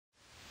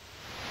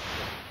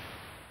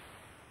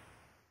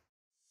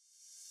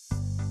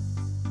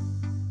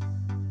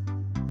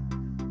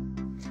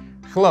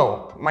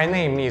Hello, my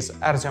name is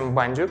Artem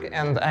Bandyuk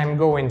and I'm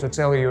going to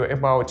tell you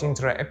about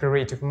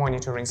Intraoperative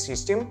Monitoring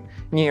System,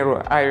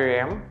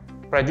 Neuro-IOM,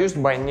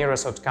 produced by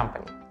Neurosoft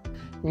company.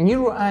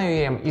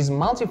 Neuro-IOM is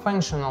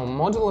multifunctional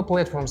modular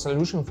platform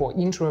solution for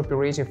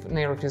intraoperative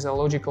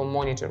neurophysiological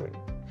monitoring.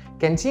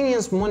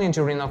 Continuous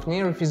monitoring of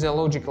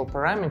neurophysiological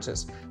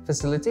parameters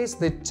facilitates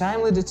the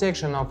timely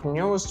detection of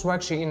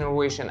neurostructure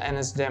innervation and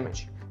its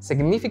damage,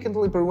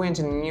 significantly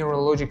preventing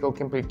neurological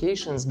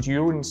complications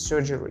during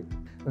surgery.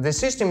 The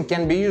system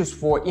can be used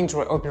for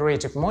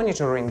intraoperative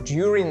monitoring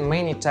during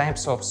many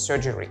types of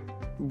surgery: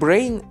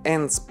 brain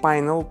and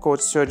spinal cord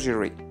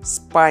surgery,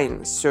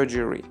 spine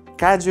surgery,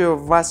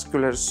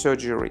 cardiovascular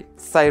surgery,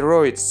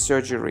 thyroid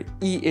surgery,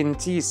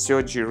 ENT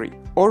surgery,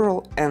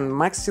 oral and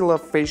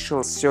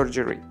maxillofacial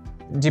surgery.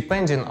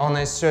 Depending on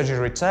a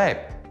surgery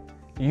type,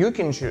 you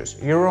can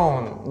choose your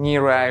own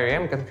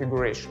Neuro-IOM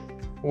configuration.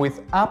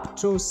 With up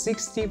to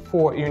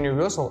 64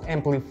 universal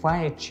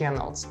amplifier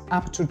channels,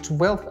 up to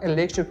 12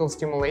 electrical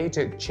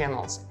stimulator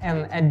channels,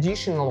 and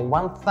additional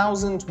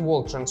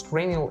 1000-volt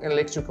transcranial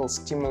electrical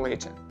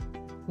stimulator.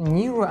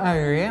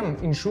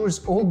 Neuro-IOM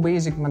ensures all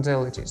basic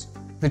modalities.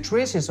 The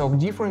traces of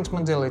different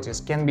modalities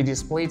can be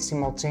displayed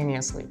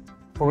simultaneously.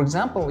 For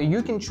example,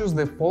 you can choose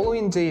the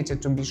following data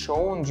to be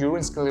shown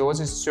during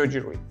scoliosis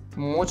surgery: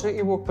 motor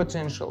evoked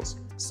potentials,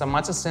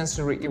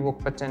 somatosensory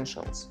evoked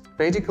potentials,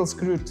 pedicle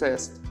screw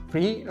test,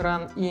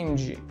 pre-run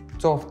EMG,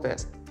 TOF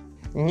test.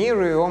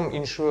 Neuro-IOM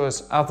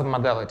ensures other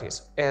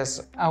modalities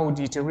as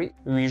auditory,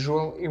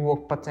 visual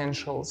evoked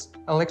potentials,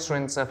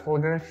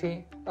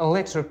 electroencephalography,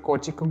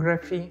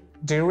 electrocorticography,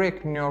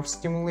 direct nerve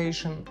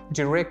stimulation,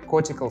 direct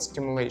cortical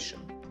stimulation.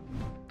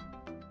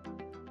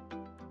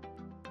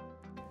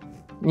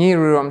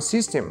 Neuro-IOM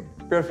system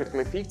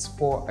perfectly fits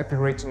for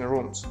operating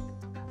rooms.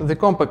 The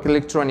compact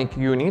electronic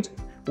unit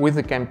with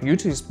the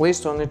computer is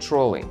placed on a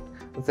trolley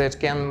that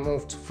can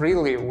move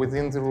freely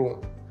within the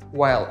room,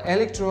 while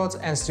electrodes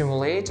and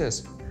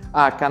stimulators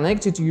are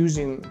connected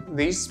using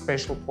these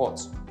special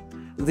ports.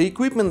 The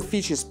equipment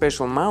features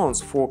special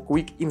mounts for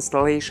quick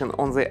installation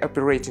on the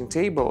operating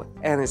table,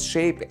 and its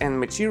shape and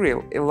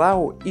material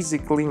allow easy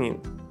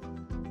cleaning.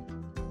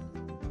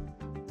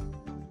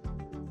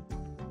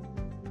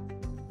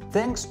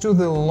 Thanks to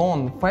the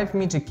long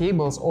 5-meter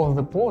cables of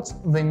the ports,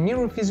 the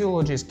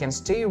neurophysiologist can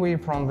stay away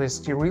from the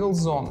sterile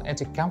zone at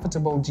a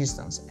comfortable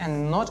distance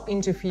and not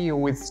interfere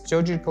with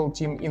surgical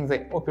team in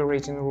the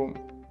operating room.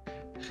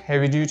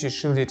 Heavy-duty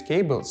shielded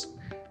cables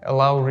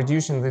allow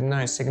reducing the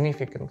noise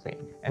significantly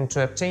and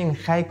to obtain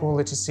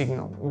high-quality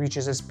signal, which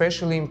is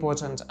especially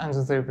important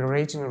under the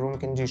operating room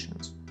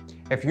conditions.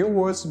 A few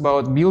words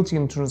about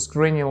built-in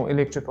transcranial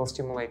electrical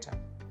stimulator.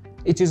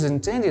 It is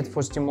intended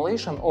for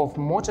stimulation of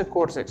motor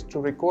cortex to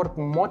record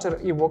motor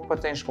evoked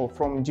potential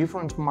from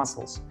different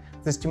muscles.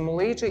 The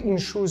stimulator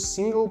ensures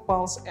single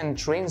pulse and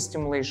train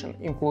stimulation,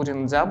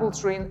 including double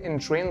train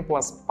and train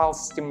plus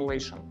pulse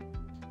stimulation.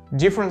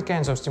 Different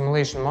kinds of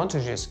stimulation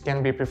montages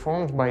can be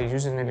performed by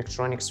using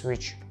electronic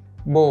switch.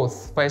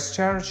 Both fast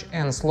charge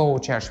and slow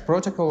charge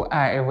protocol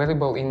are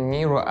available in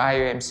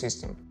Neuro-IOM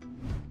system.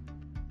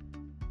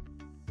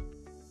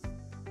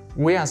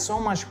 We are so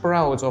much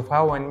proud of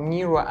our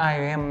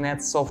Neuro-IOM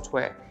Net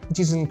software. It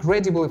is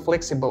incredibly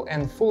flexible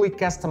and fully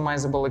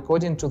customizable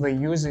according to the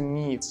user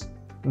needs.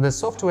 The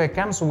software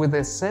comes with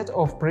a set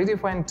of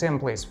predefined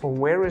templates for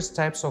various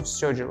types of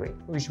surgery,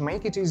 which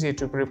make it easy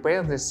to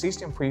prepare the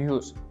system for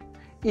use.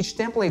 Each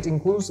template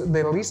includes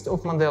the list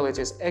of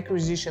modalities,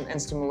 acquisition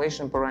and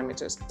stimulation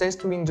parameters,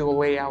 test window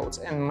layouts,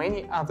 and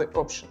many other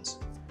options.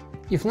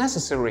 If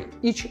necessary,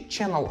 each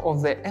channel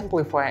of the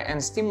amplifier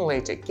and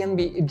stimulator can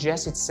be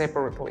adjusted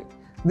separately.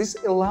 This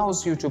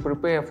allows you to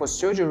prepare for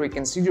surgery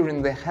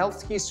considering the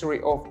health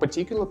history of a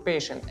particular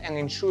patient and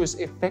ensures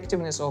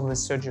effectiveness of the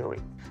surgery.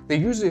 The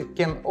user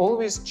can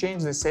always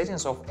change the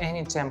settings of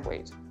any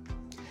template.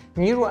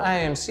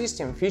 Neuro-IOM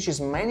system features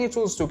many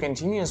tools to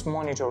continuous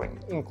monitoring,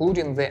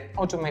 including the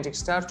automatic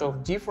start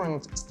of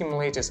different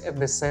stimulators at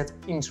the set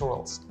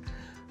intervals.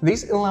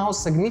 This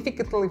allows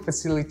significantly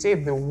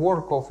facilitate the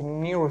work of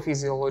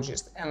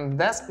neurophysiologists and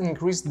thus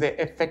increase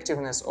the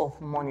effectiveness of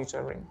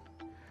monitoring.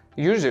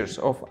 Users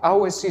of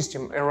our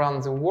system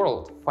around the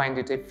world find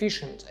it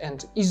efficient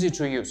and easy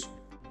to use.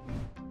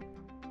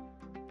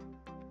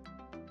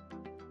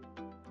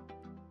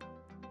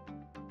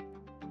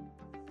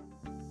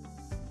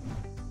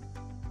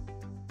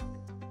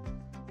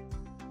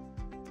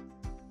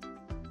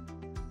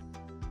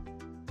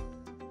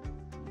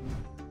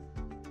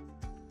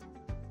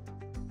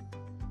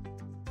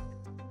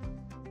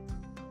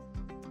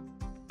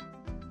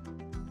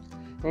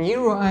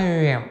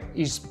 Neuro-IOM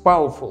is a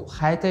powerful,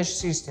 high-touch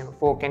system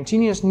for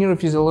continuous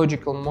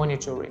neurophysiological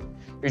monitoring,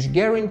 which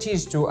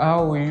guarantees to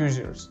our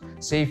users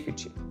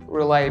safety,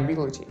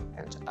 reliability,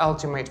 and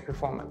ultimate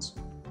performance.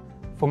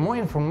 For more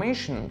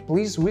information,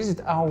 please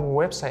visit our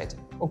website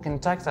or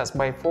contact us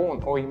by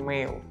phone or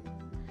email.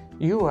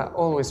 You are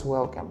always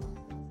welcome.